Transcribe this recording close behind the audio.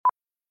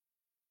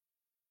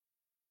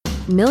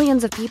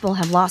Millions of people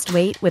have lost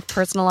weight with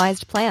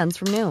personalized plans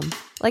from Noom.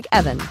 Like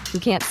Evan, who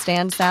can't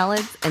stand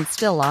salads and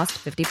still lost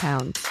 50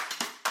 pounds.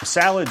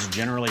 Salads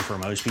generally for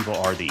most people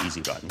are the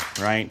easy button,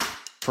 right?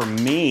 For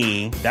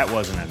me, that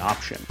wasn't an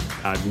option.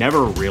 I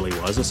never really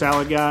was a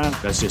salad guy.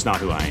 That's just not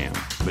who I am.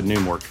 But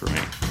Noom worked for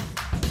me.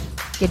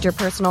 Get your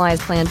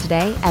personalized plan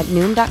today at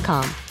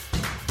Noom.com.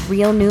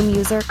 Real Noom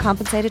user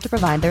compensated to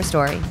provide their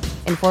story.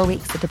 In 4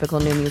 weeks, the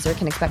typical Noom user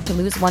can expect to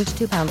lose 1 to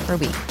 2 pounds per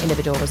week.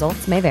 Individual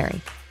results may vary.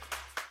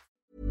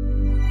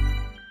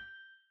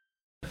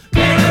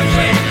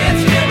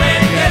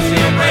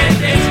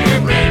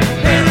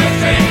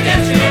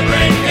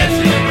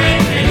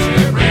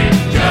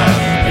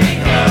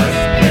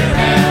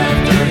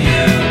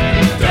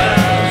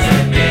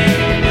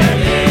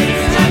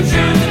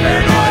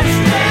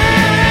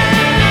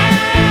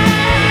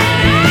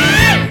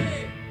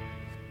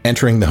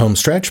 Entering the home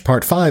stretch,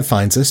 Part 5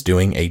 finds us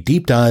doing a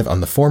deep dive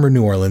on the former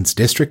New Orleans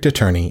District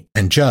Attorney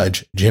and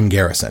Judge Jim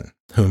Garrison,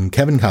 whom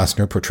Kevin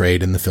Costner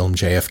portrayed in the film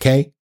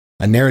JFK,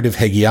 a narrative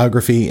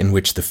hagiography in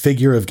which the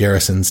figure of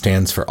Garrison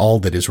stands for all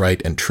that is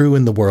right and true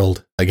in the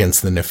world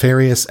against the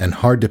nefarious and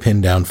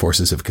hard-to-pin-down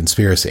forces of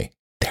conspiracy.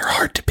 They're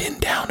hard to pin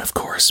down, of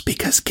course,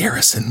 because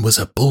Garrison was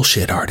a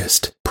bullshit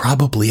artist,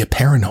 probably a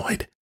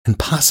paranoid, and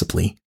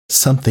possibly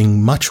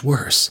something much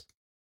worse,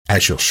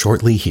 as you'll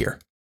shortly hear.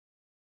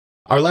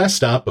 Our last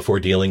stop before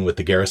dealing with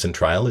the Garrison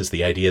trial is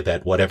the idea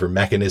that whatever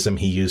mechanism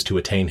he used to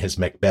attain his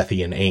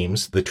Macbethian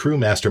aims, the true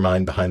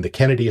mastermind behind the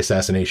Kennedy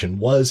assassination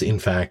was, in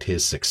fact,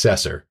 his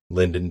successor,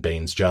 Lyndon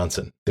Baines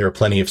Johnson. There are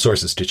plenty of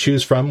sources to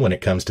choose from when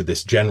it comes to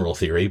this general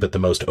theory, but the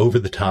most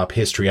over-the-top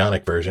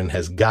histrionic version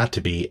has got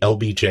to be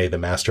LBJ, the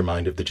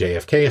mastermind of the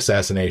JFK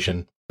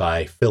assassination,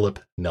 by Philip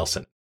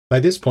Nelson. By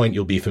this point,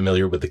 you'll be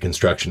familiar with the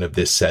construction of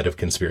this set of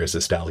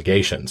conspiracist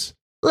allegations.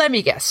 Let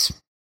me guess.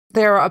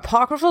 There are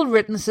apocryphal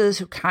witnesses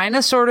who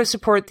kinda sorta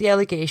support the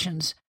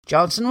allegations.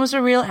 Johnson was a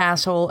real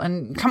asshole,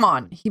 and come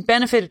on, he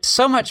benefited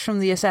so much from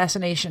the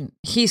assassination,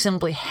 he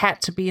simply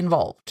had to be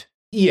involved.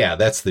 Yeah,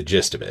 that's the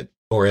gist of it.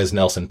 Or as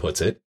Nelson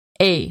puts it,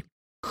 A.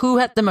 Who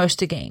had the most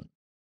to gain?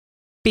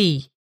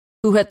 B.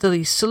 Who had the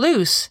least to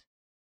lose?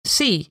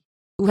 C.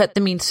 Who had the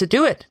means to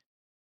do it?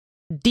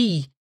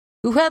 D.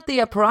 Who had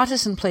the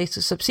apparatus in place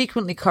to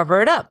subsequently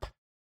cover it up?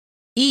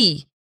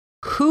 E.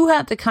 Who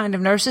had the kind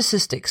of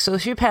narcissistic,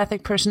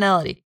 sociopathic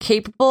personality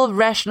capable of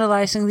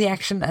rationalizing the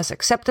action as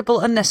acceptable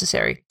and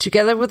necessary,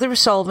 together with the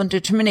resolve and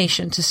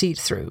determination to see it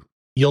through?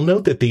 You'll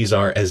note that these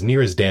are, as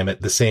near as damn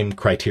it, the same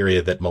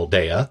criteria that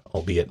Moldea,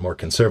 albeit more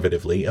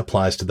conservatively,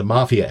 applies to the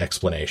mafia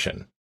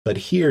explanation. But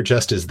here,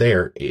 just as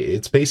there,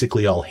 it's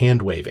basically all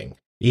hand-waving.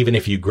 Even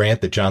if you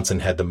grant that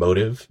Johnson had the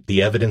motive,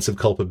 the evidence of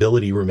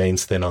culpability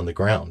remains thin on the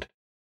ground.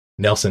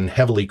 Nelson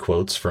heavily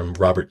quotes from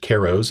Robert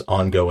Caro's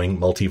ongoing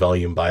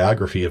multi-volume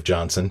biography of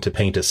Johnson to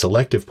paint a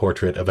selective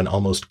portrait of an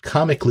almost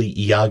comically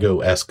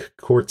Iago-esque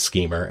court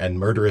schemer and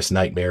murderous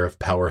nightmare of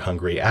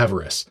power-hungry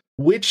avarice,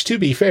 which, to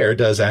be fair,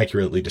 does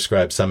accurately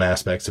describe some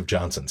aspects of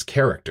Johnson's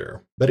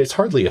character, but it's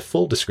hardly a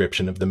full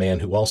description of the man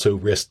who also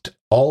risked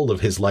all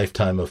of his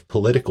lifetime of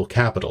political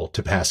capital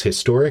to pass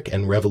historic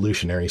and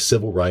revolutionary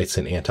civil rights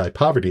and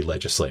anti-poverty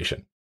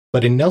legislation.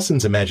 But in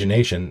Nelson's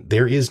imagination,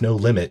 there is no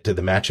limit to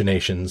the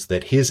machinations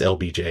that his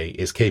LBJ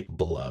is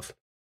capable of.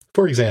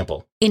 For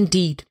example,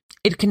 indeed,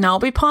 it can now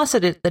be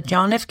posited that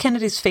John F.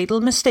 Kennedy's fatal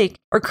mistake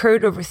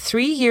occurred over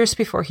 3 years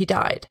before he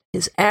died.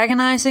 His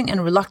agonizing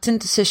and reluctant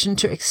decision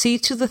to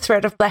accede to the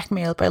threat of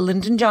blackmail by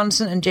Lyndon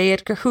Johnson and J.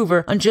 Edgar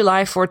Hoover on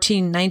July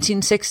 14,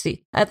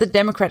 1960, at the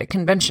Democratic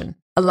Convention,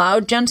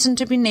 allowed Johnson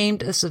to be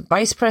named as the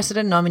vice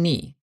president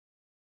nominee.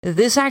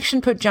 This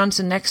action put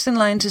Johnson next in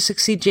line to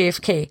succeed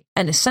JFK,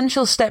 an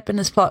essential step in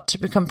his plot to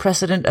become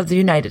president of the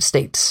United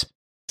States.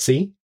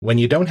 See? When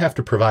you don't have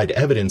to provide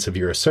evidence of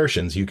your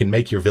assertions, you can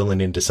make your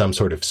villain into some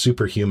sort of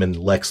superhuman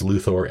Lex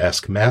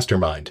Luthor-esque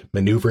mastermind,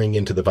 maneuvering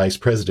into the vice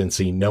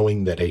presidency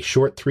knowing that a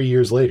short 3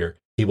 years later,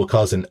 he will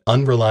cause an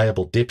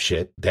unreliable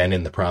dipshit, then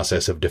in the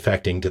process of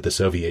defecting to the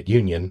Soviet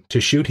Union,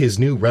 to shoot his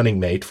new running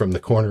mate from the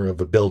corner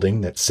of a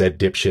building that said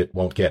dipshit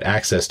won't get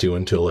access to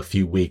until a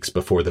few weeks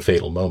before the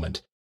fatal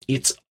moment.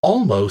 It's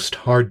almost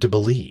hard to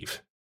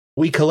believe.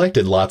 We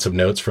collected lots of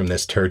notes from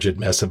this turgid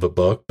mess of a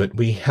book, but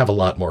we have a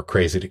lot more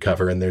crazy to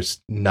cover, and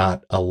there's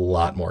not a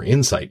lot more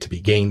insight to be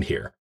gained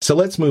here. So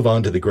let's move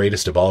on to the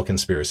greatest of all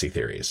conspiracy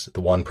theories,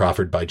 the one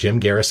proffered by Jim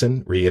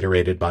Garrison,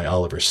 reiterated by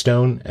Oliver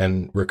Stone,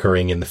 and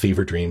recurring in the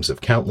fever dreams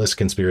of countless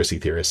conspiracy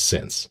theorists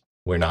since.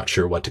 We're not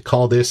sure what to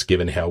call this,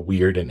 given how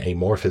weird and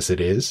amorphous it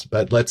is,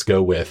 but let's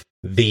go with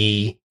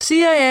the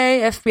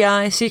CIA,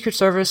 FBI, Secret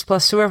Service,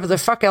 plus whoever the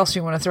fuck else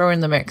you want to throw in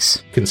the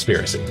mix.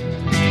 Conspiracy.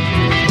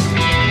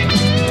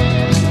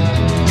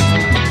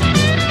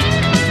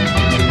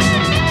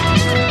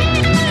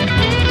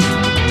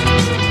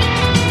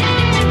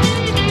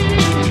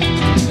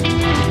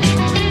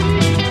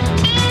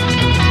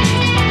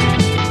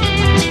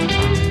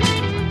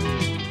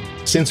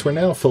 Since we're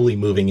now fully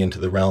moving into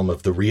the realm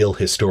of the real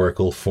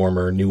historical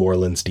former New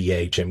Orleans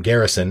DA Jim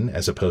Garrison,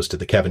 as opposed to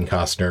the Kevin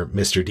Costner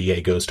Mr. DA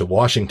Goes to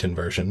Washington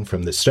version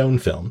from the Stone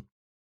film,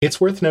 It's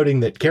worth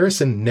noting that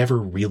Garrison never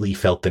really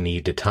felt the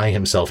need to tie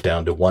himself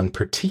down to one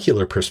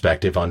particular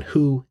perspective on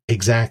who,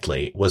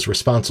 exactly, was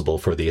responsible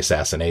for the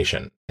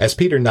assassination. As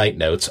Peter Knight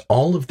notes,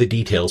 all of the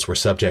details were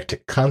subject to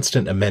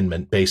constant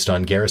amendment based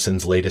on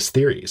Garrison's latest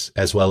theories,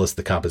 as well as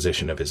the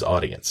composition of his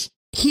audience.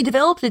 He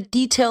developed a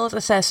detailed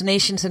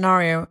assassination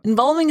scenario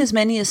involving as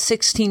many as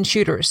 16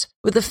 shooters,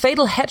 with a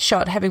fatal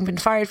headshot having been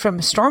fired from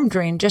a storm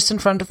drain just in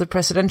front of the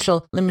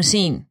presidential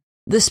limousine.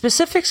 The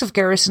specifics of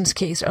Garrison's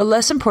case are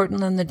less important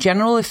than the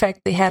general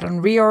effect they had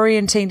on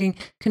reorientating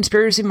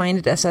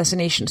conspiracy-minded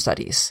assassination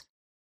studies.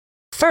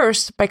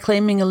 First, by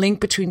claiming a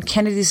link between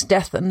Kennedy's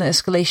death and the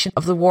escalation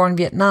of the war in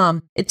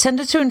Vietnam, it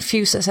tended to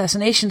infuse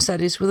assassination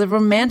studies with a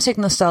romantic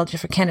nostalgia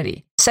for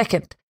Kennedy.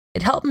 Second,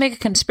 it helped make a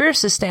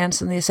conspiracy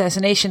stance on the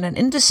assassination an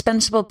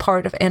indispensable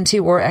part of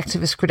anti-war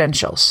activist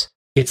credentials.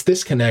 It's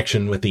this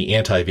connection with the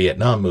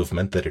anti-Vietnam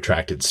movement that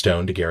attracted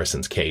Stone to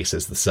Garrison's case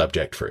as the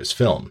subject for his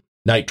film.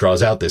 Knight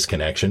draws out this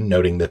connection,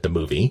 noting that the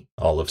movie,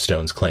 all of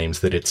Stone's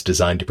claims that it's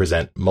designed to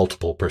present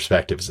multiple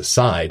perspectives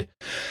aside,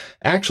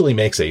 actually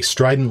makes a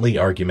stridently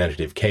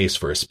argumentative case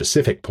for a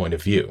specific point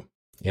of view.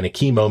 In a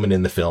key moment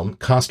in the film,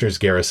 Costner's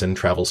Garrison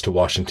travels to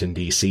Washington,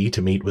 D.C.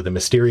 to meet with a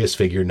mysterious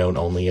figure known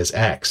only as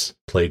X,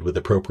 played with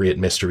appropriate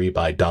mystery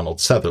by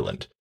Donald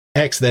Sutherland.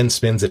 X then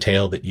spins a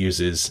tale that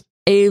uses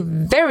a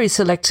very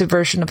selective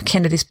version of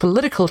Kennedy's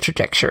political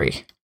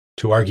trajectory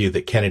to argue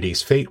that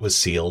Kennedy's fate was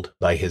sealed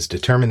by his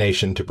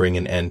determination to bring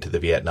an end to the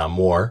Vietnam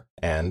War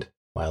and,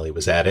 while he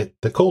was at it,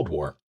 the Cold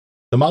War.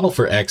 The model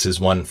for X is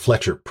one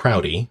Fletcher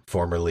Prouty,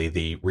 formerly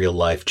the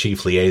real-life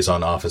chief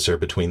liaison officer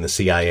between the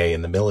CIA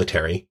and the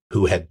military,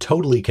 who had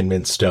totally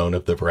convinced Stone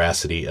of the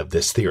veracity of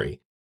this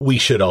theory. We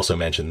should also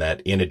mention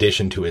that, in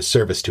addition to his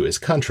service to his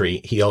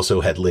country, he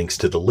also had links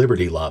to the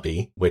Liberty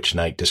Lobby, which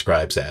Knight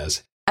describes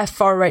as a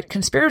far-right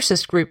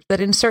conspiracist group that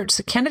inserts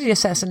the Kennedy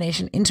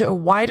assassination into a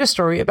wider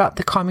story about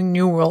the coming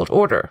New World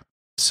Order.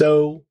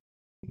 So,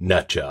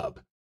 nut job.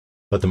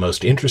 But the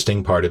most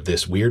interesting part of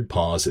this weird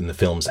pause in the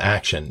film's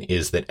action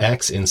is that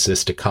X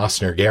insists to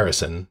Costner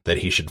Garrison that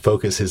he should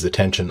focus his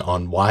attention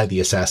on why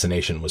the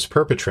assassination was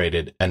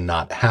perpetrated and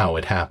not how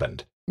it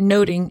happened.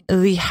 Noting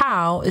the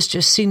how is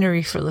just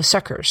scenery for the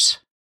suckers.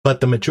 But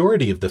the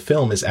majority of the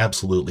film is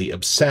absolutely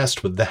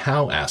obsessed with the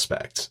how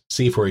aspects.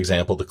 See, for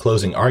example, the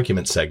closing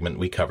argument segment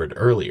we covered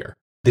earlier.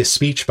 This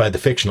speech by the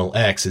fictional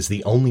X is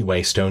the only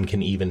way Stone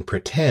can even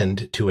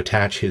pretend to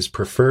attach his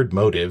preferred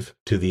motive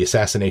to the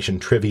assassination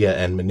trivia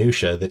and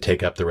minutiae that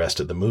take up the rest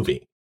of the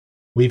movie.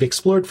 We've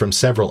explored from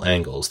several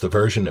angles the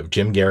version of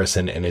Jim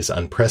Garrison and his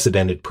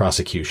unprecedented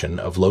prosecution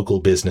of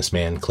local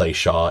businessman Clay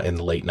Shaw in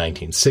the late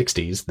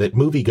 1960s that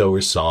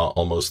moviegoers saw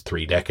almost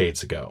 3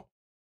 decades ago.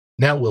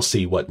 Now we'll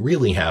see what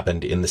really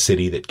happened in the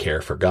city that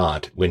Care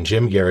forgot when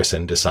Jim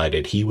Garrison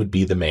decided he would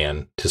be the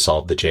man to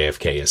solve the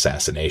JFK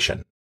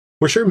assassination.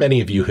 We're sure many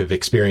of you have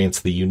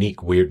experienced the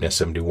unique weirdness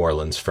of New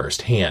Orleans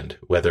firsthand,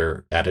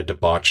 whether at a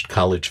debauched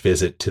college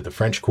visit to the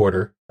French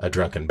Quarter, a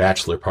drunken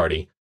bachelor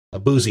party, a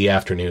boozy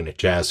afternoon at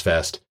Jazz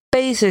Fest.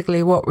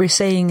 Basically, what we're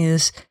saying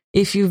is,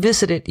 if you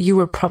visited, you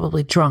were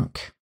probably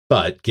drunk.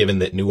 But given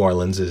that New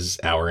Orleans is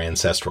our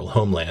ancestral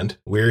homeland,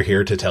 we're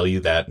here to tell you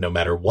that no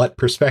matter what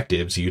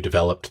perspectives you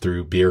developed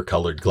through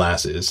beer-colored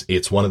glasses,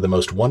 it's one of the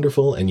most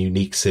wonderful and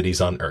unique cities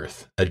on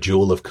Earth, a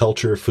jewel of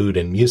culture, food,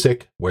 and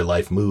music, where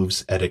life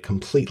moves at a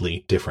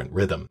completely different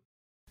rhythm.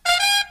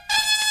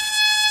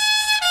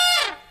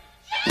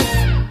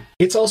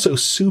 It's also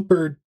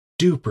super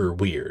duper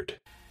weird.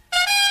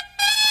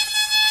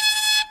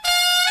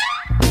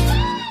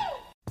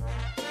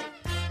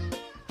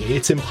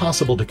 It's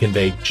impossible to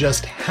convey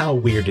just how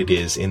weird it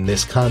is in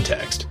this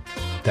context.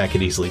 That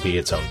could easily be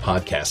its own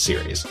podcast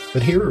series,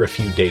 but here are a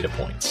few data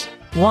points.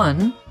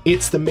 1.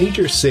 It's the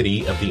major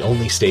city of the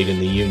only state in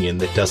the Union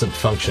that doesn't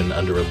function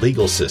under a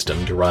legal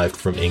system derived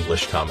from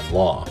English common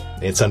law.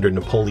 It's under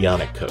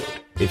Napoleonic Code.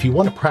 If you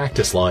want to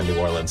practice law in New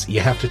Orleans,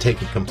 you have to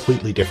take a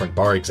completely different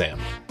bar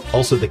exam.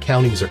 Also, the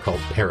counties are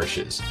called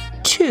parishes.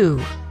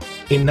 2.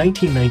 In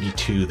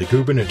 1992, the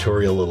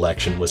gubernatorial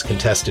election was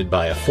contested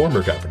by a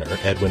former governor,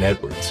 Edwin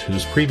Edwards,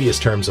 whose previous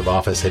terms of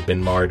office had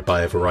been marred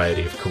by a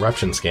variety of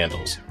corruption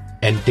scandals,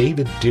 and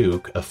David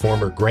Duke, a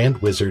former Grand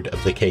Wizard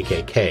of the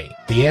KKK.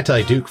 The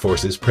anti-Duke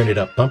forces printed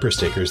up bumper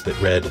stickers that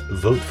read,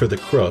 "Vote for the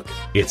crook,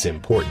 it's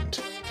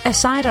important."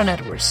 Aside on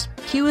Edwards,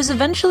 he was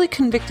eventually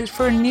convicted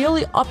for a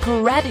nearly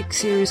operatic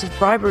series of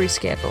bribery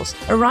scandals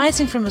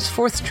arising from his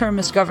 4th term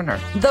as governor,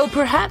 though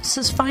perhaps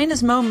his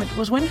finest moment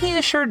was when he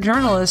assured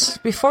journalists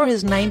before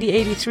his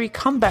 1983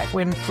 comeback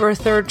win for a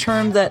 3rd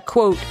term that,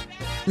 quote,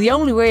 "The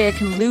only way I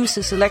can lose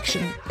this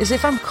election is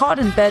if I'm caught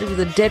in bed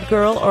with a dead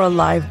girl or a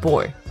live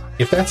boy."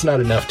 If that's not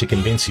enough to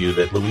convince you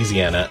that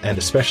Louisiana, and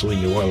especially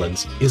New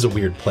Orleans, is a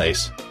weird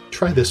place,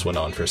 try this one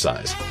on for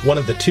size. One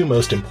of the 2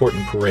 most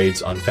important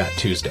parades on Fat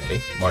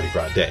Tuesday, Mardi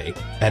Gras Day,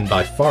 and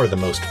by far the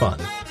most fun,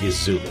 is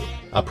Zulu.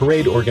 A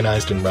parade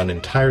organized and run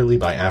entirely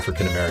by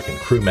African-American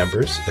crew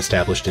members,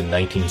 established in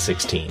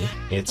 1916.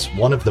 It's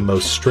one of the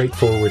most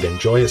straightforward and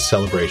joyous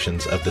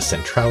celebrations of the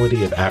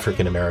centrality of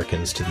African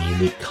Americans to the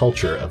unique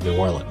culture of New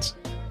Orleans.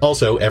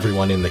 Also,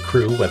 everyone in the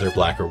crew, whether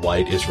black or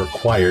white, is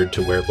required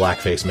to wear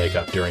blackface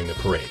makeup during the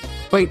parade.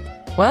 Wait,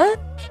 what?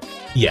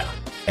 Yeah,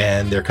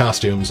 and their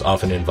costumes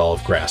often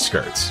involve grass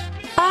skirts.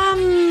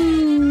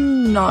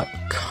 I'm not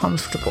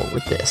comfortable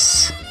with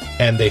this.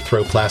 And they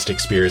throw plastic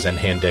spears and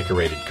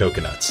hand-decorated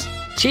coconuts.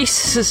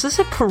 Jesus, is this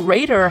a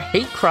parade or a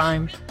hate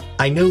crime?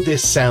 I know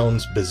this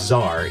sounds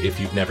bizarre if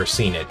you've never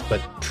seen it, but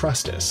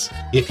trust us,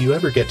 if you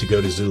ever get to go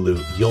to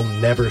Zulu, you'll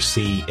never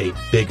see a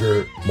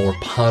bigger, more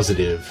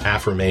positive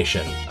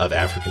affirmation of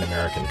African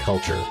American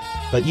culture.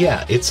 But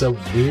yeah, it's a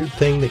weird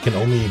thing that can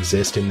only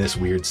exist in this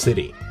weird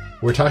city.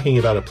 We're talking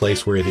about a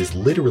place where it is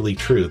literally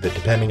true that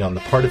depending on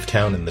the part of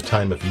town and the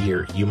time of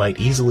year, you might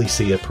easily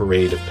see a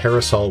parade of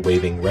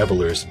parasol-waving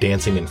revelers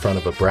dancing in front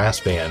of a brass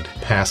band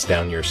pass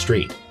down your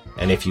street.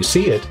 And if you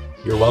see it,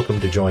 you're welcome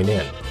to join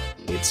in.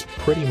 It's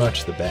pretty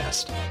much the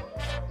best.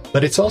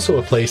 But it's also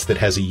a place that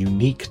has a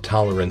unique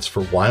tolerance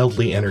for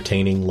wildly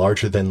entertaining,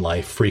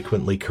 larger-than-life,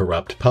 frequently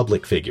corrupt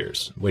public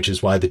figures, which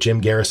is why the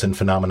Jim Garrison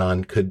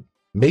phenomenon could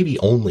maybe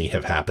only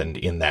have happened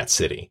in that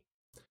city.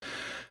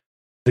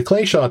 The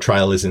Clayshaw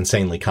trial is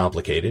insanely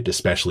complicated,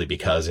 especially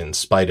because, in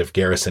spite of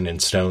Garrison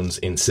and Stone's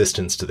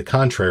insistence to the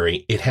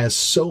contrary, it has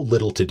so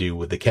little to do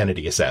with the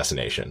Kennedy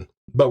assassination.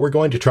 But we're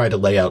going to try to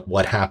lay out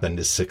what happened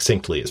as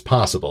succinctly as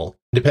possible,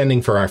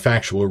 depending for our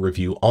factual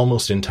review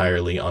almost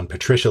entirely on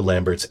Patricia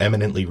Lambert's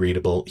eminently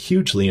readable,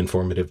 hugely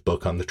informative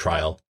book on the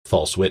trial,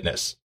 False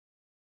Witness.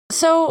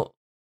 So,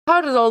 how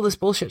did all this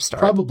bullshit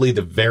start? Probably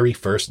the very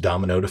first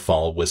domino to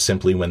fall was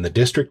simply when the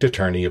district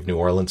attorney of New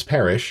Orleans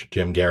Parish,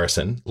 Jim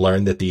Garrison,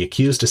 learned that the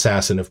accused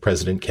assassin of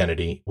President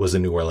Kennedy was a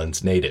New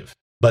Orleans native.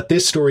 But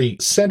this story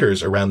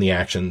centers around the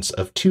actions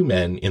of two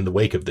men in the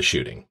wake of the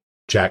shooting: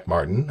 Jack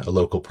Martin, a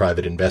local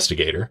private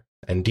investigator,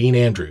 and Dean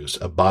Andrews,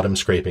 a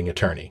bottom-scraping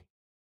attorney.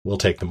 We'll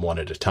take them one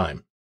at a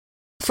time.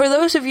 For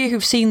those of you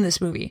who've seen this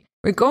movie,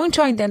 we're going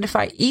to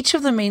identify each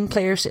of the main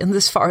players in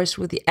this farce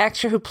with the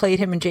actor who played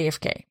him in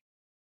JFK.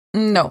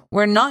 No,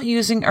 we're not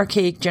using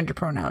archaic gender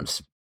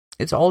pronouns.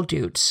 It's all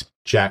dudes.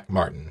 Jack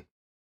Martin.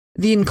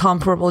 The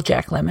incomparable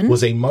Jack Lemmon.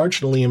 Was a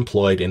marginally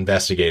employed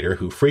investigator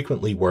who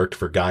frequently worked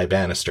for Guy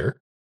Bannister.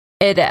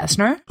 Ed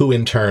Asner. Who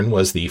in turn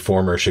was the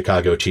former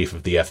Chicago chief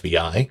of the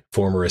FBI,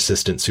 former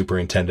assistant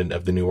superintendent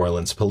of the New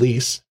Orleans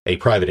police, a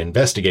private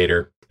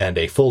investigator, and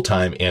a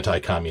full-time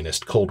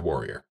anti-communist Cold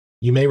Warrior.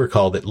 You may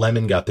recall that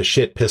Lemmon got the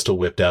shit pistol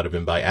whipped out of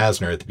him by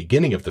Asner at the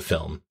beginning of the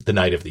film, the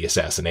night of the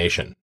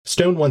assassination.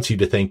 Stone wants you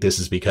to think this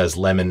is because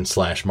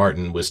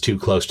Lemmon/Martin was too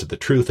close to the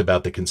truth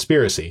about the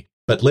conspiracy,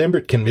 but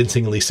Lambert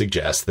convincingly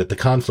suggests that the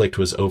conflict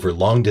was over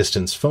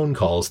long-distance phone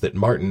calls that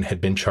Martin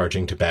had been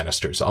charging to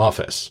Bannister's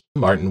office.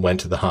 Martin went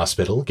to the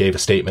hospital, gave a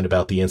statement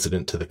about the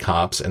incident to the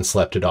cops, and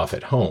slept it off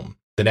at home.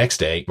 The next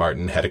day,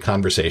 Martin had a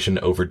conversation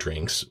over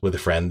drinks with a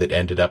friend that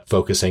ended up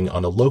focusing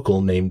on a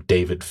local named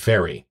David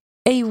Ferry.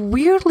 A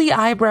weirdly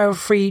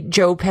eyebrow-free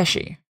Joe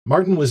Pesci.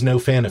 Martin was no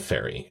fan of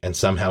Ferry, and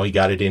somehow he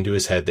got it into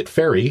his head that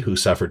Ferry, who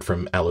suffered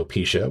from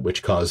alopecia,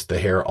 which caused the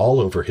hair all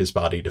over his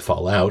body to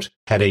fall out,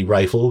 had a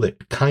rifle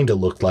that kinda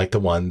looked like the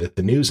one that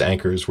the news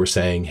anchors were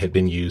saying had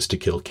been used to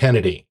kill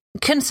Kennedy.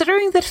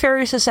 Considering that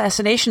Ferry's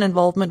assassination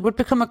involvement would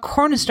become a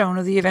cornerstone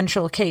of the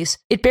eventual case,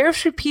 it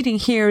bears repeating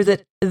here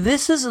that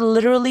this is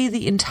literally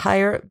the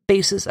entire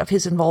basis of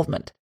his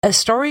involvement. A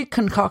story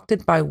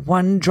concocted by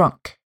one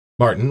drunk.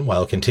 Martin,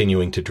 while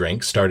continuing to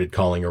drink, started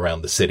calling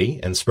around the city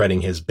and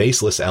spreading his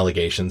baseless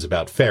allegations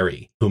about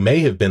Ferry, who may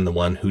have been the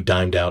one who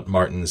dimed out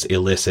Martin's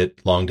illicit,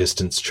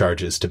 long-distance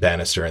charges to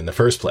Bannister in the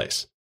first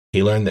place.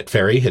 He learned that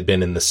Ferry had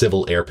been in the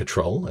Civil Air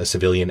Patrol, a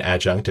civilian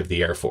adjunct of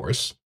the Air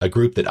Force, a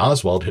group that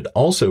Oswald had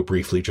also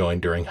briefly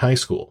joined during high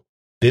school.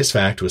 This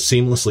fact was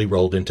seamlessly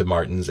rolled into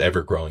Martin's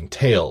ever-growing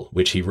tale,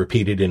 which he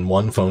repeated in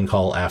one phone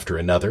call after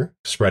another,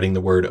 spreading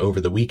the word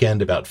over the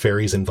weekend about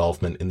Ferry's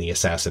involvement in the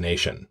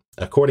assassination.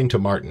 According to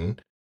Martin,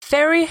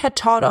 Ferry had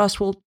taught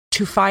Oswald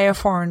to fire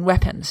foreign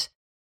weapons.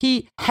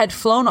 He had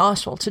flown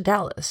Oswald to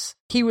Dallas.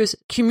 He was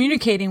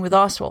communicating with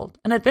Oswald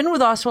and had been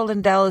with Oswald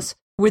in Dallas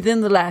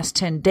within the last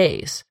 10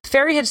 days.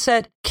 Ferry had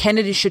said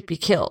Kennedy should be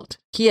killed.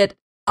 He had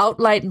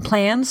outlined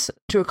plans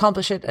to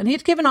accomplish it, and he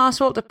had given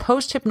Oswald a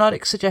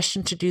post-hypnotic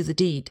suggestion to do the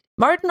deed.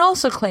 Martin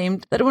also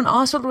claimed that when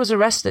Oswald was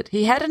arrested,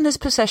 he had in his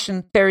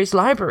possession Ferry's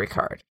library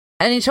card,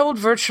 and he told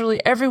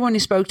virtually everyone he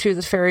spoke to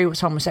that Ferry was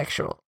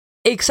homosexual.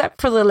 Except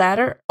for the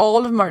latter,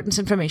 all of Martin's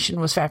information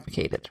was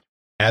fabricated.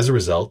 As a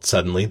result,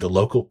 suddenly the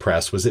local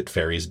press was at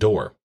Ferry's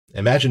door.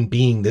 Imagine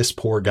being this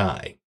poor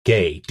guy,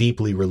 gay,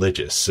 deeply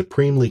religious,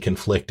 supremely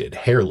conflicted,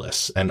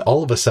 hairless, and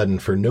all of a sudden,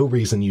 for no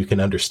reason you can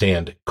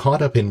understand,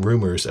 caught up in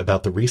rumors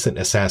about the recent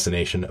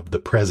assassination of the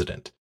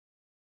president.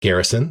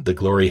 Garrison, the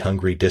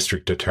glory-hungry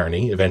district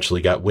attorney,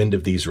 eventually got wind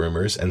of these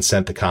rumors and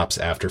sent the cops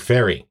after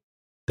Ferry.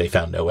 They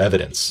found no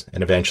evidence,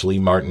 and eventually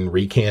Martin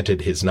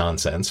recanted his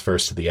nonsense,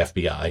 first to the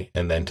FBI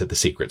and then to the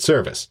Secret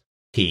Service.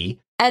 He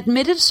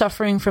admitted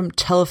suffering from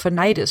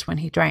telephonitis when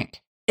he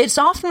drank. It's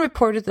often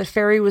reported that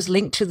Ferry was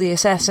linked to the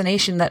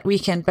assassination that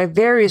weekend by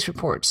various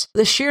reports,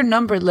 the sheer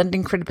number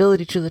lending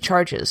credibility to the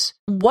charges.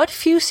 What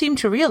few seem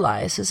to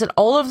realize is that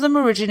all of them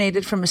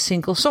originated from a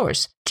single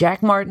source,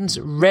 Jack Martin's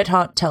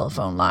red-hot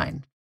telephone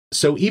line.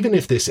 So even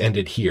if this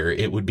ended here,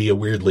 it would be a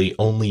weirdly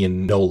only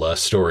in NOLA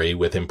story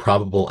with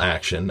improbable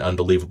action,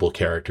 unbelievable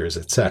characters,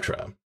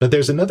 etc. But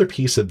there's another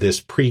piece of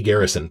this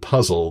pre-Garrison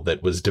puzzle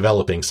that was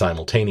developing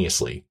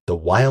simultaneously, the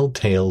wild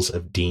tales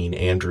of Dean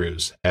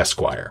Andrews,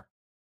 Esquire.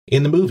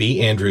 In the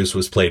movie, Andrews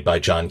was played by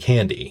John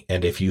Candy,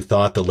 and if you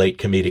thought the late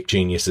comedic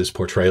genius's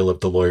portrayal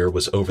of the lawyer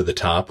was over the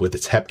top with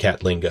its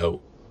hepcat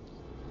lingo,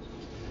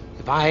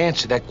 if I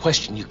answer that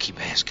question you keep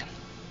asking,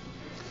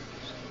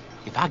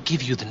 if I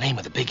give you the name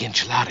of the big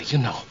enchilada, you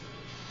know,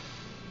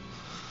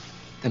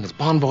 then it's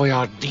Bon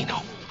Voyard Dino.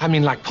 I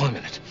mean like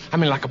permanent. I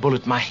mean like a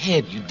bullet in my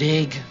head, you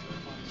dig?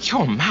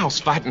 You're a mouse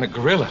fighting a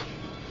gorilla.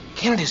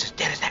 Kennedy's as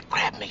dead as that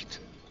crab meat.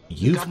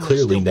 You've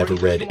clearly never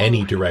read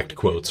any direct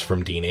quotes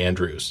from Dean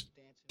Andrews.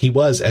 He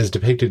was, as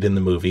depicted in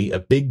the movie, a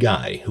big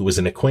guy who was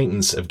an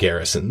acquaintance of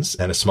Garrison's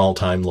and a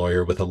small-time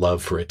lawyer with a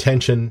love for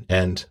attention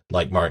and,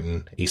 like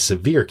Martin, a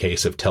severe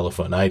case of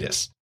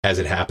telephonitis. As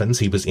it happens,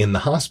 he was in the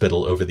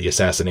hospital over the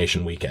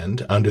assassination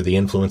weekend under the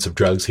influence of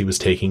drugs he was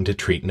taking to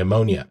treat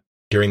pneumonia.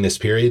 During this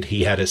period,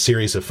 he had a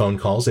series of phone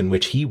calls in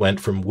which he went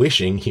from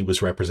wishing he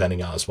was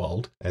representing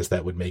Oswald, as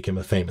that would make him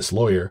a famous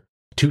lawyer,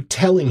 to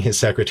telling his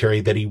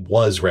secretary that he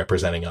was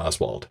representing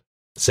Oswald.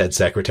 Said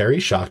secretary,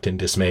 shocked and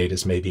dismayed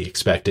as may be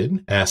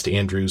expected, asked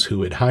Andrews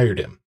who had hired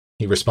him.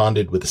 He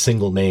responded with a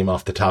single name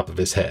off the top of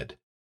his head,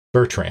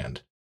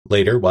 Bertrand.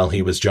 Later, while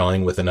he was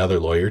jawing with another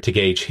lawyer to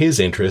gauge his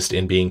interest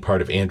in being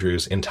part of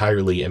Andrews'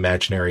 entirely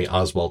imaginary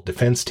Oswald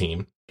defense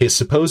team, his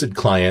supposed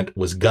client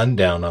was gunned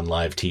down on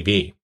live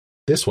TV.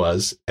 This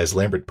was, as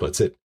Lambert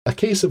puts it, a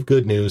case of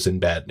good news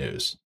and bad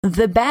news.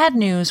 The bad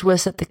news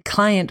was that the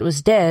client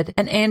was dead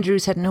and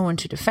Andrews had no one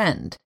to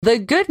defend. The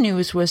good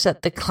news was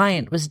that the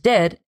client was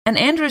dead and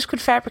Andrews could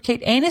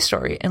fabricate any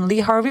story and Lee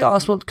Harvey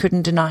Oswald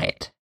couldn't deny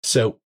it.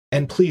 So,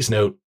 and please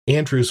note,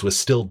 Andrews was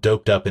still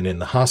doped up and in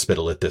the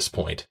hospital at this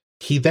point.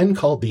 He then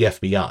called the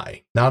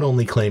FBI, not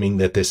only claiming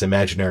that this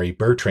imaginary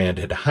Bertrand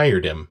had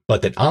hired him,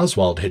 but that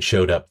Oswald had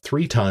showed up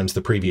 3 times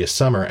the previous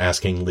summer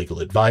asking legal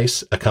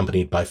advice,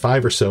 accompanied by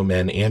 5 or so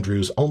men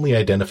Andrews only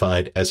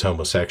identified as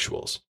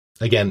homosexuals.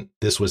 Again,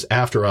 this was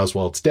after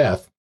Oswald's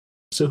death,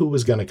 so who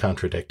was going to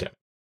contradict him?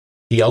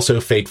 He also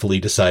fatefully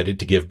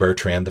decided to give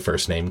Bertrand the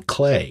first name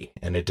Clay,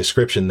 and a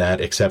description that,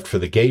 except for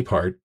the gay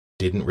part,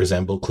 didn't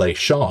resemble Clay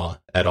Shaw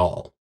at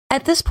all.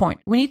 At this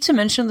point, we need to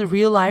mention the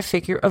real-life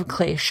figure of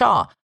Clay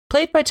Shaw,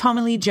 played by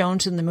Tommy Lee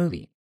Jones in the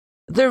movie.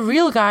 The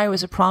real guy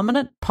was a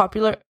prominent,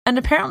 popular, and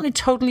apparently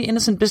totally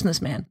innocent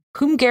businessman,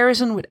 whom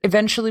Garrison would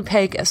eventually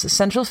peg as the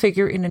central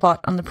figure in a plot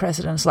on the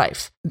president's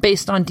life,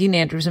 based on Dean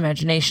Andrews'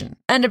 imagination,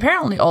 and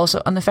apparently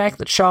also on the fact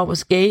that Shaw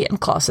was gay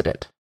and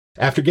closeted.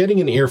 After getting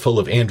an earful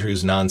of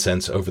Andrews'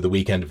 nonsense over the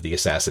weekend of the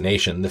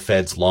assassination, the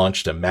feds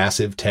launched a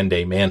massive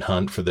 10-day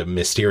manhunt for the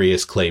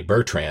mysterious Clay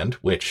Bertrand,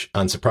 which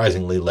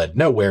unsurprisingly led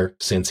nowhere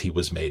since he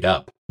was made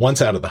up.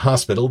 Once out of the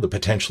hospital, the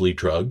potentially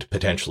drugged,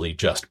 potentially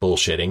just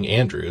bullshitting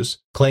Andrews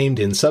claimed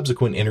in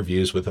subsequent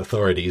interviews with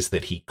authorities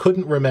that he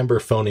couldn't remember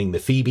phoning the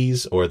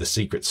Phoebes or the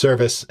Secret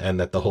Service and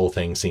that the whole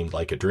thing seemed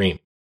like a dream.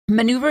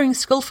 Maneuvering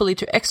skillfully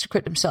to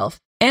extricate himself,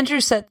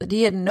 Andrews said that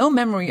he had no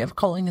memory of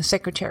calling his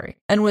secretary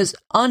and was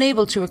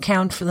unable to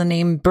account for the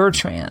name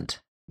Bertrand.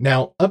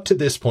 Now, up to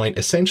this point,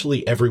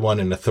 essentially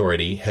everyone in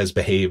authority has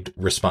behaved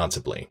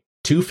responsibly.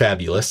 2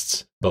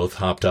 fabulists, both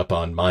hopped up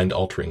on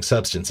mind-altering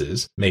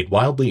substances, made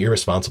wildly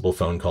irresponsible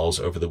phone calls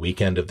over the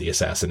weekend of the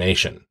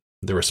assassination.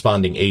 The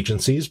responding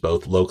agencies,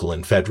 both local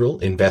and federal,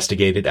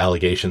 investigated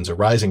allegations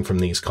arising from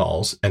these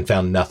calls and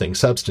found nothing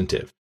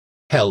substantive.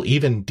 Hell,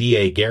 even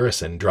D.A.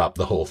 Garrison dropped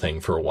the whole thing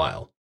for a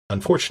while.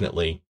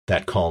 Unfortunately,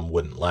 that calm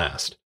wouldn't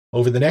last.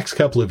 Over the next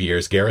couple of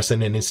years,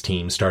 Garrison and his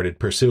team started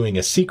pursuing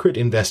a secret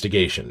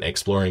investigation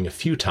exploring a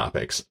few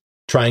topics,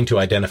 trying to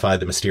identify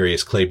the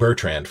mysterious Clay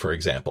Bertrand, for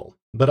example,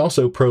 but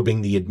also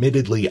probing the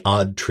admittedly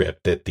odd trip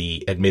that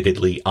the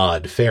admittedly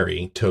odd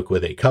Ferry took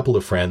with a couple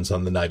of friends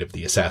on the night of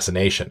the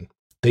assassination.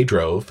 They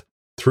drove,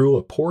 through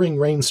a pouring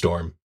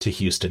rainstorm, to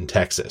Houston,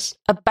 Texas.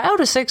 About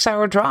a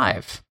 6-hour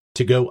drive.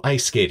 To go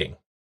ice skating.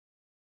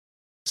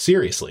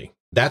 Seriously,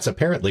 that's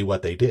apparently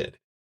what they did.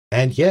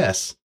 And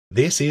yes,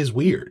 this is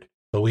weird,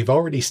 but we've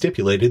already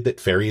stipulated that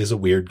Ferry is a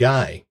weird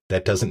guy.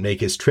 That doesn't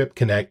make his trip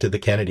connect to the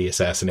Kennedy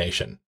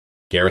assassination.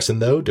 Garrison,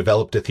 though,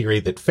 developed a theory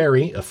that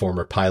Ferry, a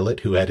former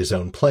pilot who had his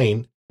own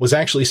plane, was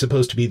actually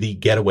supposed to be the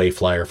getaway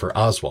flyer for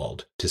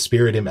Oswald to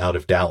spirit him out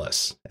of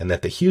Dallas, and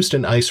that the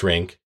Houston ice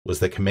rink was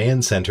the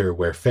command center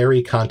where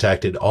Ferry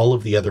contacted all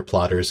of the other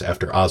plotters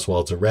after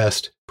Oswald's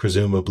arrest,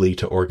 presumably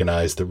to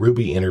organize the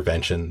Ruby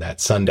intervention that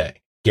Sunday.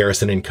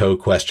 Garrison and co.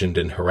 questioned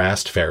and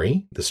harassed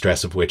Ferry, the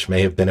stress of which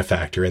may have been a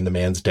factor in the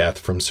man's death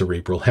from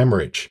cerebral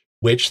hemorrhage,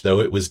 which, though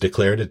it was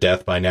declared a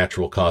death by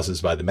natural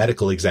causes by the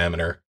medical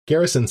examiner,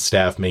 Garrison's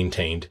staff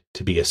maintained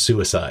to be a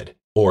suicide,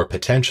 or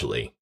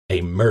potentially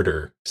a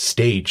murder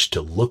staged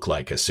to look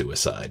like a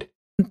suicide.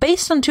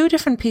 based on 2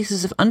 different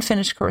pieces of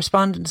unfinished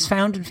correspondence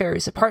found in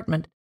Ferry's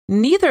apartment,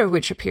 neither of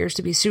which appears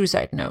to be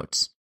suicide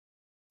notes.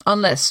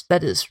 Unless,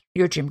 that is,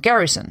 you're Jim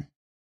Garrison.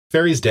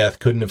 Ferry's death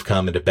couldn't have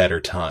come at a better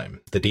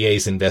time. The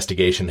DA's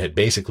investigation had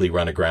basically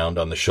run aground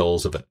on the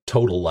shoals of a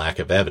total lack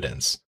of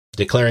evidence.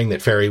 Declaring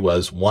that Ferry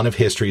was one of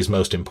history's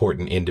most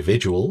important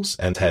individuals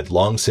and had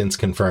long since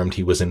confirmed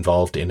he was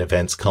involved in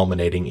events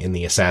culminating in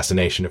the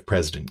assassination of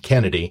President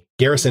Kennedy,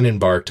 Garrison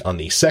embarked on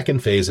the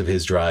second phase of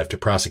his drive to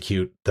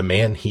prosecute the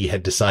man he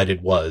had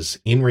decided was,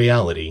 in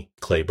reality,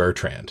 Clay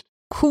Bertrand.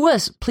 Who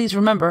was, please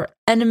remember,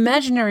 an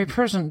imaginary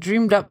person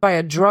dreamed up by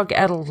a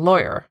drug-addled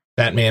lawyer.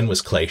 That man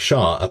was Clay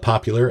Shaw, a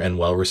popular and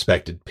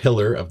well-respected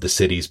pillar of the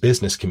city's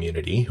business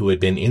community who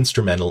had been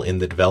instrumental in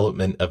the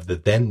development of the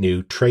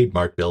then-new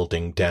Trademark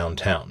building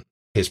downtown.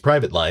 His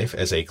private life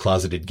as a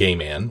closeted gay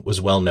man was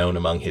well known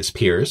among his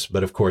peers,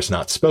 but of course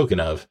not spoken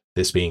of,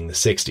 this being the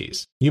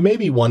 60s. You may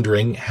be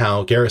wondering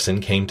how Garrison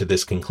came to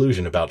this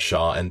conclusion about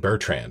Shaw and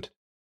Bertrand.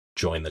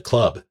 Join the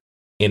club.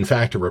 In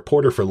fact, a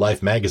reporter for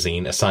Life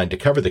magazine assigned to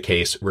cover the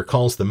case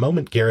recalls the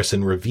moment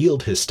Garrison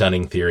revealed his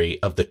stunning theory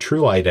of the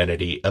true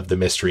identity of the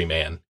mystery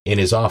man in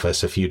his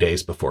office a few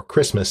days before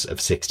Christmas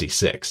of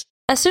 '66.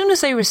 As soon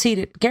as they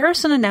receded,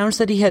 Garrison announced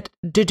that he had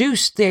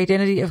deduced the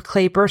identity of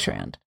Clay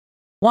Bertrand.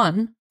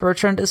 1.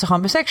 Bertrand is a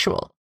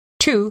homosexual.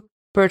 2.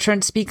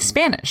 Bertrand speaks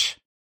Spanish.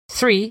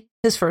 3.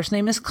 His first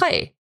name is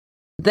Clay.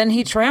 Then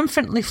he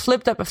triumphantly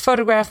flipped up a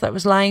photograph that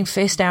was lying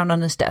face down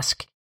on his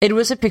desk. It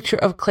was a picture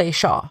of Clay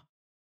Shaw.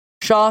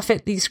 Shaw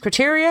fit these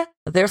criteria,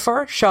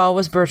 therefore Shaw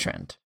was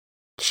Bertrand.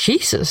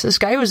 Jesus, this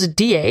guy was a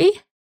DA?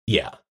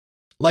 Yeah.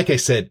 Like I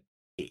said,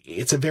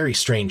 it's a very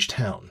strange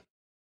town.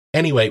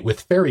 Anyway,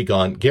 with Ferry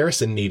gone,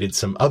 Garrison needed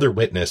some other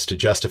witness to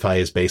justify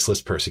his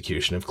baseless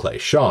persecution of Clay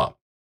Shaw.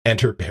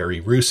 Enter Perry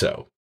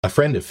Russo. A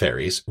friend of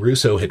Ferry's,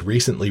 Russo had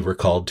recently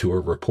recalled to a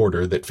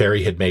reporter that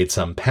Ferry had made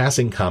some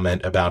passing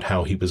comment about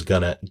how he was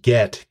gonna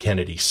get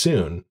Kennedy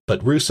soon,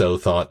 but Russo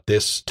thought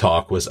this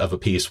talk was of a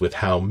piece with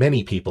how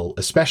many people,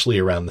 especially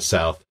around the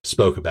South,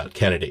 spoke about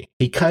Kennedy.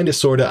 He kinda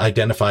sorta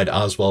identified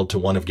Oswald to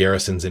one of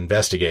Garrison's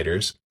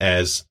investigators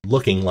as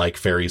looking like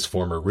Ferry's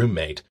former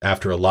roommate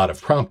after a lot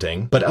of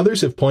prompting, but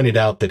others have pointed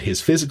out that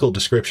his physical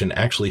description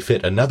actually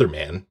fit another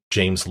man,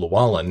 James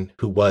Llewellyn,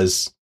 who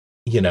was,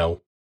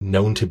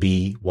 known to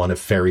be one of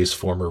Ferry's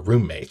former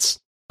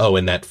roommates. Oh,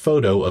 and that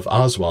photo of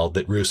Oswald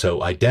that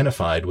Russo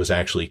identified was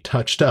actually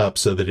touched up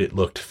so that it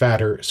looked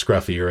fatter,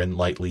 scruffier, and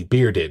lightly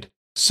bearded,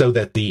 so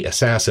that the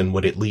assassin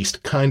would at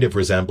least kind of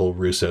resemble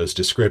Russo's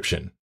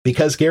description.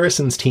 Because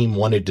Garrison's team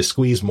wanted to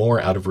squeeze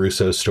more out of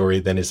Russo's story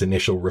than his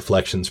initial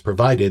reflections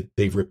provided,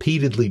 they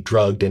repeatedly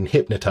drugged and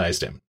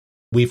hypnotized him.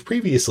 We've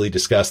previously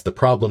discussed the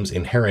problems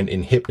inherent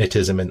in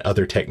hypnotism and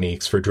other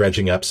techniques for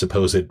dredging up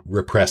supposed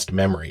repressed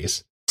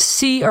memories.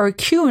 See our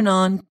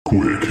QAnon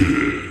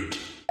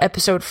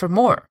episode for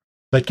more.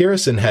 But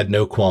Garrison had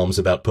no qualms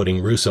about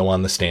putting Russo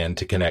on the stand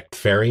to connect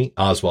Ferry,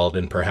 Oswald,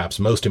 and perhaps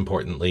most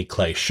importantly,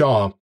 Clay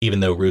Shaw, even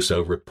though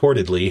Russo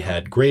reportedly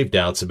had grave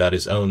doubts about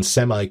his own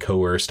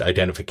semi-coerced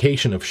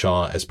identification of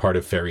Shaw as part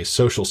of Ferry's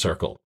social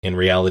circle. In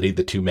reality,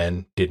 the two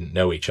men didn't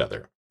know each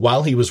other.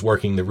 While he was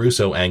working the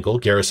Russo angle,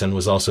 Garrison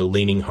was also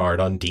leaning hard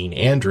on Dean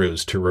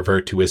Andrews to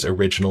revert to his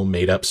original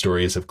made-up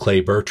stories of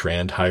Clay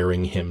Bertrand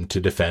hiring him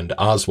to defend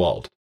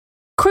Oswald.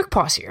 Quick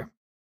pause here.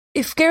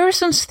 If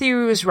Garrison's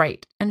theory was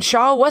right, and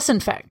Shaw was in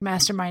fact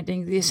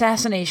masterminding the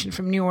assassination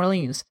from New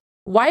Orleans,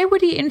 why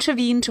would he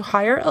intervene to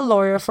hire a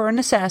lawyer for an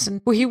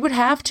assassin who he would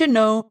have to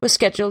know was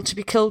scheduled to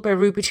be killed by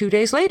Ruby 2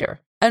 days later?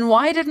 And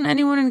why didn't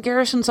anyone in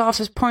Garrison's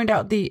office point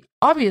out the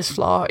obvious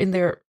flaw in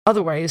their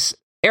otherwise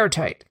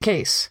airtight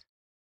case?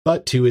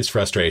 But to his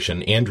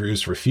frustration,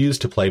 Andrews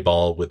refused to play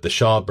ball with the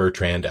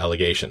Shaw-Bertrand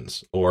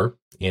allegations, or,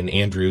 in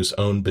Andrews'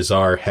 own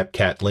bizarre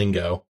hepcat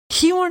lingo,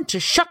 he wanted to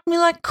shuck me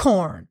like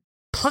corn,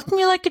 pluck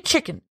me like a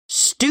chicken,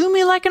 stew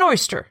me like an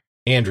oyster.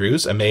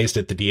 Andrews, amazed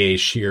at the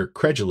DA's sheer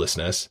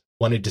credulousness,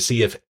 wanted to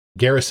see if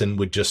Garrison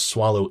would just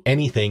swallow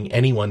anything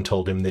anyone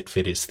told him that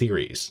fit his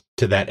theories.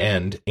 To that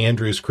end,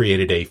 Andrews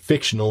created a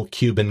fictional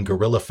Cuban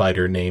guerrilla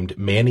fighter named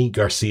Manny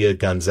Garcia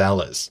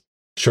Gonzalez.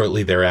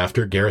 Shortly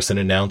thereafter, Garrison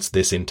announced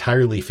this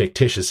entirely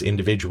fictitious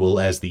individual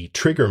as the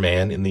trigger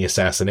man in the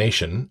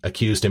assassination,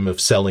 accused him of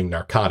selling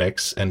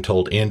narcotics, and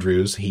told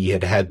Andrews he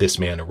had had this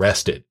man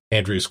arrested.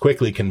 Andrews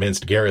quickly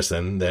convinced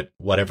Garrison that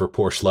whatever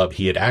poor schlub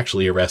he had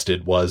actually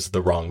arrested was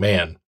the wrong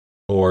man.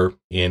 Or,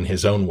 in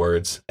his own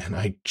words, and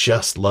I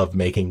just love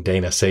making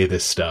Dana say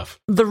this stuff,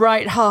 the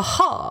right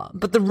ha-ha,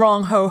 but the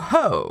wrong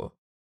ho-ho.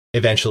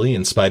 Eventually,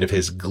 in spite of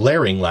his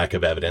glaring lack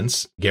of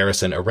evidence,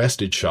 Garrison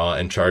arrested Shaw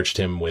and charged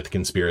him with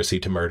conspiracy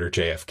to murder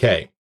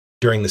JFK.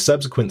 During the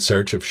subsequent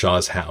search of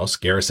Shaw's house,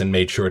 Garrison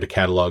made sure to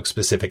catalog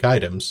specific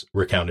items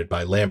recounted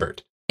by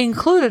Lambert.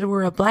 Included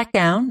were a black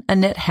gown, a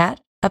knit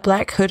hat, a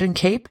black hood and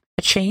cape,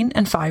 a chain,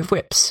 and 5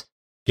 whips.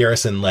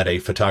 Garrison let a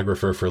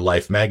photographer for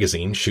Life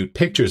magazine shoot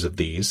pictures of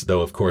these,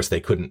 though of course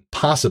they couldn't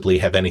possibly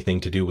have anything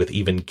to do with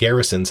even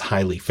Garrison's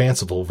highly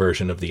fanciful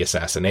version of the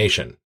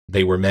assassination.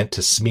 They were meant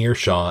to smear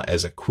Shaw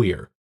as a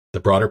queer. the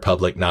broader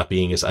public not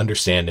being as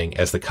understanding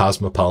as the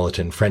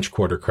cosmopolitan French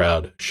Quarter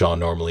crowd Shaw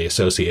normally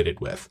associated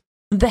with.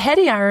 The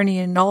heady irony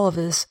in all of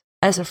this,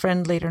 as a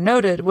friend later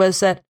noted, was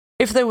that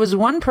if there was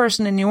one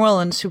person in New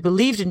Orleans who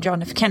believed in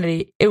John F.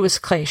 Kennedy, it was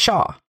Clay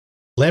Shaw.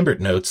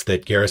 Lambert notes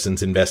that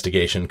Garrison's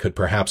investigation could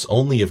perhaps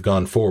only have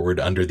gone forward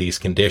under these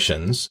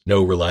conditions: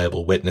 no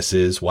reliable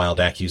witnesses, wild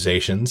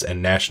accusations,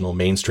 and national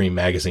mainstream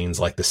magazines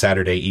like the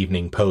Saturday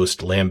Evening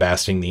Post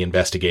lambasting the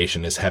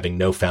investigation as having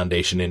no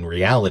foundation in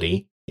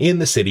reality, in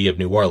the city of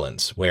New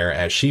Orleans, where,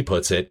 as she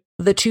puts it,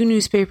 the two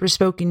newspapers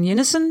spoke in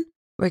unison,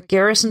 where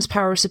Garrison's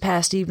power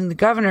surpassed even the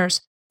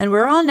governor's, and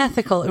where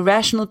unethical,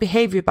 irrational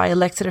behavior by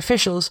elected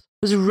officials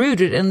was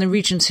rooted in the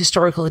region's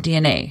historical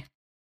DNA.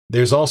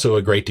 There's also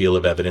a great deal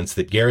of evidence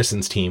that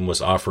Garrison's team was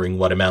offering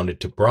what amounted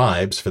to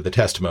bribes for the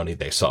testimony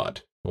they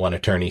sought. One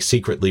attorney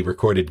secretly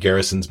recorded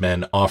Garrison's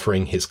men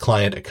offering his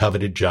client a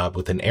coveted job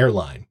with an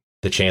airline,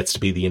 the chance to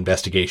be the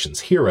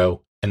investigation's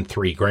hero, and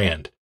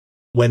 $3,000.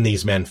 When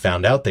these men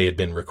found out they had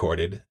been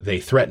recorded,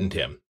 they threatened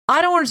him.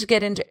 I don't want to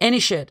get into any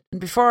shit,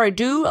 and before I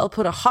do, I'll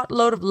put a hot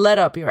load of lead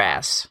up your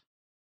ass.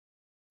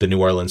 The New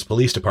Orleans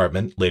Police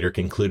Department later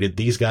concluded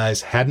these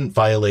guys hadn't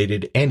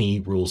violated any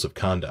rules of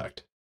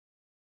conduct.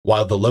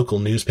 While the local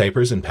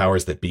newspapers and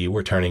powers that be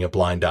were turning a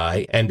blind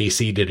eye,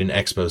 NBC did an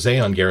expose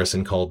on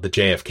Garrison called the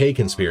JFK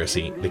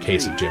Conspiracy, the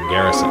case of Jim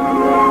Garrison.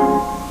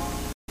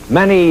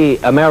 Many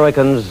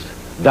Americans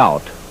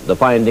doubt the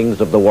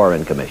findings of the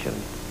Warren Commission.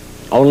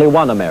 Only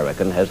one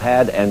American has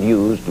had and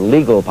used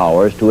legal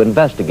powers to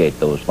investigate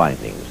those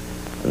findings,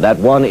 and that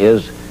one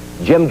is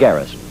Jim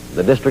Garrison,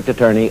 the District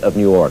Attorney of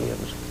New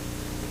Orleans.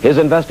 His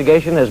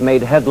investigation has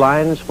made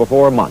headlines for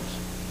 4 months.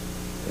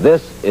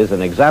 This is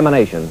an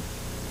examination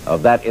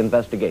of that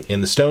investigation.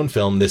 In the Stone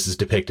film, this is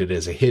depicted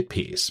as a hit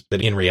piece,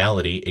 but in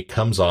reality, it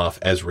comes off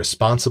as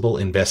responsible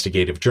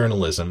investigative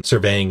journalism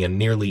surveying a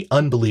nearly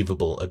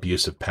unbelievable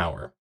abuse of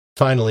power.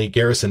 Finally,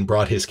 Garrison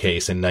brought his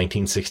case in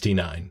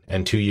 1969,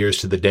 and 2 years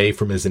to the day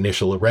from his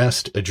initial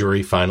arrest, a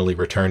jury finally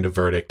returned a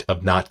verdict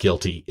of not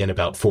guilty in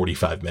about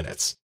 45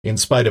 minutes. In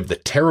spite of the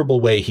terrible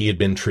way he had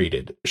been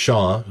treated,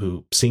 Shaw,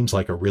 who seems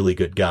like a really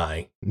good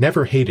guy,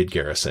 never hated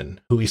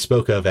Garrison, who he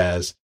spoke of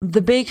as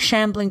the big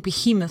shambling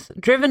behemoth,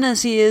 driven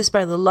as he is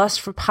by the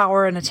lust for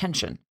power and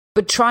attention.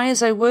 But try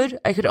as I would,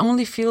 I could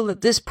only feel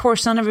that this poor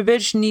son of a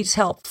bitch needs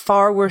help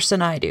far worse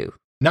than I do.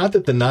 Not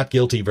that the not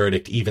guilty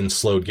verdict even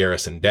slowed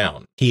Garrison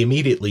down. He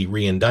immediately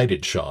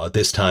re-indicted Shaw,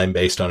 this time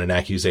based on an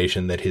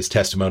accusation that his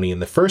testimony in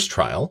the first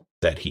trial,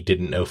 that he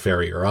didn't know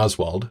Ferry or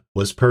Oswald,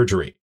 was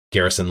perjury.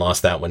 Garrison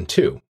lost that one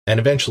too, and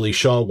eventually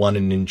Shaw won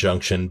an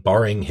injunction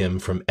barring him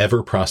from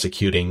ever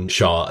prosecuting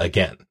Shaw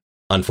again.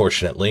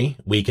 Unfortunately,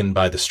 weakened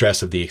by the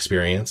stress of the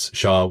experience,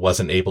 Shaw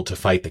wasn't able to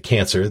fight the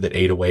cancer that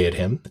ate away at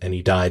him, and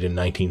he died in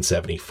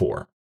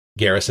 1974.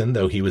 Garrison,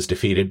 though he was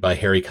defeated by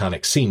Harry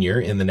Connick Sr.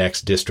 in the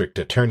next district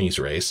attorney's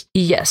race,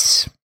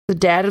 yes, the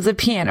dad of the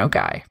piano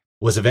guy,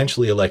 was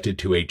eventually elected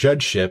to a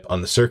judgeship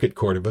on the Circuit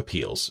Court of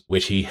Appeals,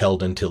 which he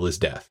held until his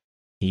death.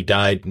 He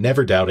died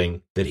never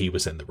doubting that he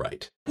was in the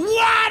right.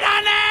 What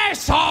an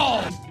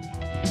asshole!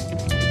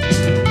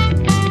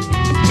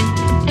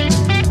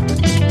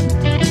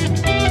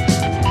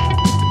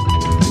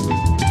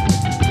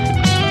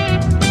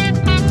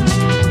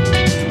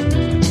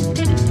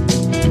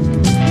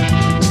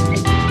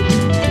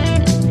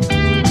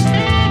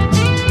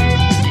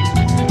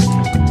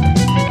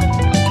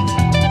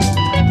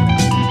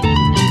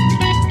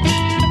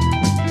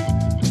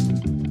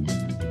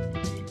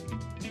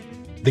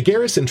 The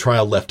Garrison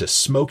trial left a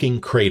smoking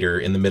crater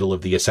in the middle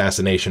of the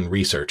assassination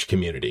research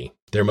community.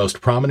 Their most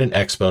prominent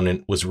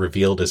exponent was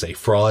revealed as a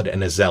fraud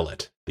and a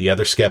zealot. The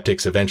other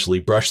skeptics eventually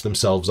brushed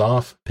themselves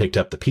off, picked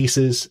up the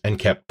pieces, and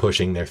kept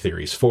pushing their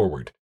theories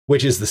forward,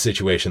 which is the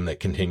situation that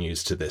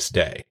continues to this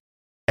day.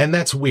 And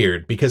that's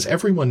weird, because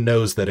everyone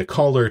knows that a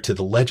caller to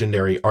the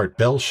legendary Art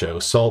Bell show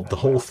solved the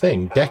whole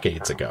thing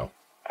decades ago.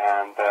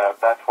 And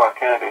that's why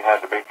Kennedy had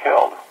to be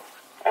killed.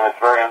 And it's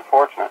very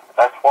unfortunate.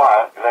 That's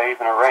why they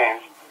even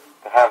arranged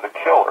to have the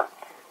killer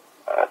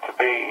to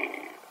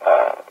be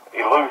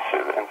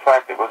elusive. In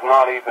fact, it was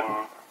not even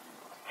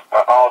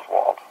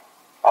Oswald.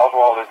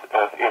 Oswald is,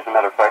 as a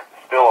matter of fact,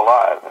 still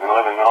alive and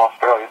living in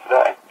Australia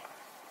today.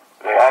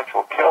 The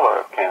actual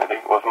killer of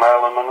Kennedy was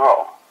Marilyn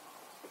Monroe.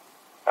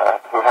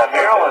 Who had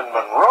Marilyn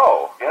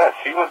Monroe? Yes,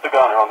 she was the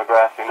gunner on the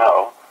grassy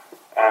knoll,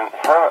 and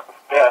her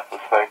death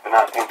was faked in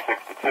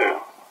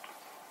 1962.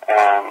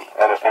 And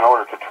in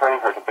order to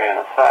train her to be an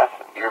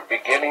assassin. You're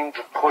beginning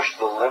to push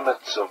the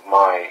limits of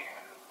my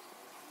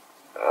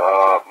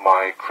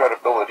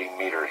credibility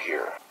meter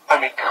here. I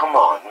mean, come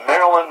on.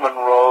 Marilyn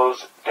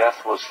Monroe's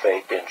death was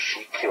faked and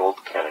she killed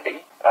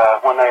Kennedy?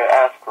 When they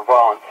asked for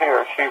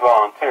volunteers, she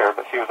volunteered,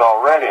 but she was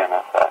already an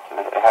assassin.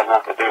 It had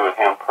nothing to do with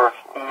him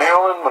personally.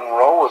 Marilyn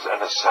Monroe was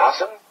an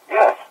assassin?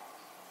 Yes.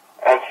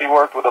 And she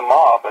worked with a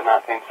mob in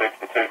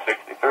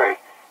 1962-63,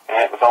 and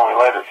it was only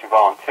later she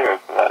volunteered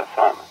for that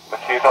assignment. But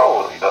she's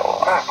always still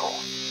alive.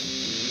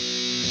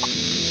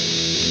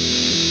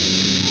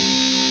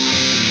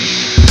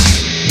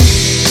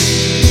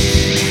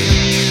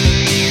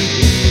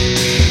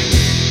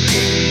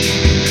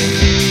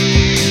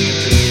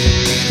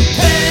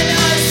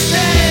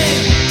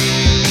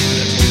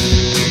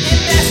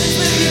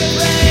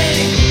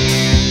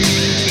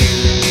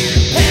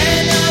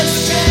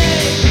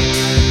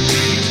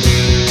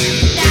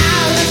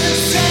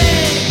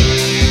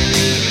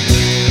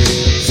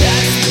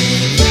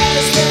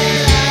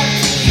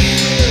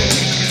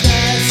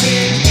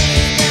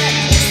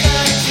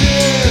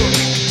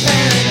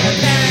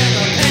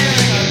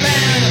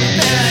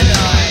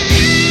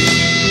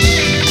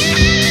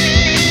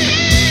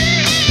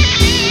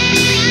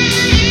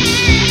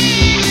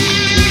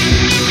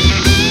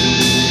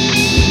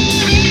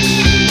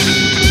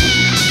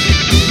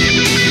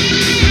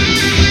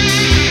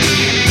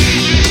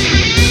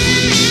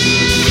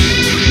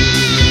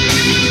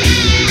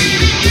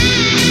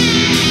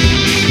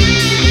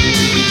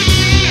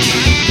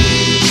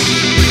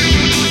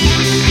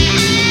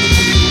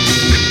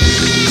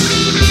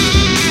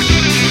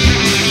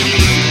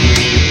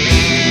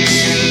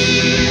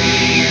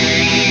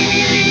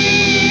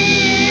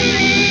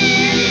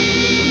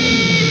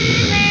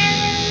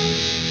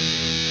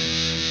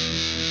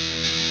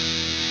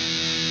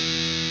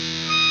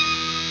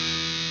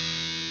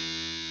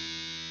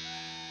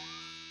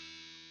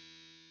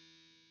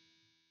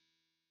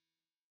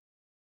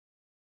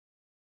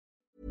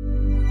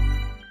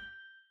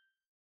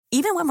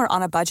 Even when we're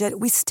on a budget,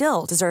 we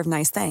still deserve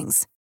nice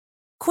things.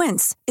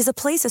 Quince is a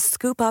place to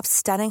scoop up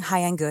stunning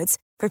high-end goods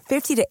for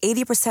 50 to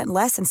 80%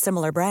 less than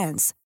similar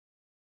brands.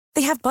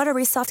 They have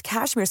buttery soft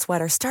cashmere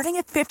sweaters starting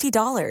at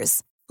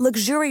 $50,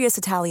 luxurious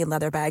Italian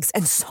leather bags,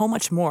 and so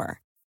much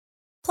more.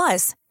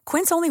 Plus,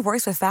 Quince only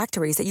works with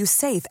factories that use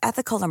safe,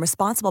 ethical, and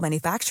responsible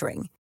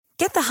manufacturing.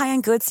 Get the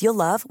high-end goods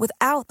you'll love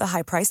without the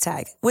high price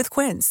tag with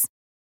Quince.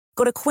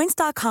 Go to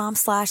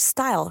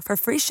quince.com/style for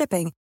free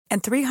shipping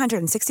and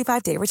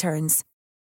 365-day returns.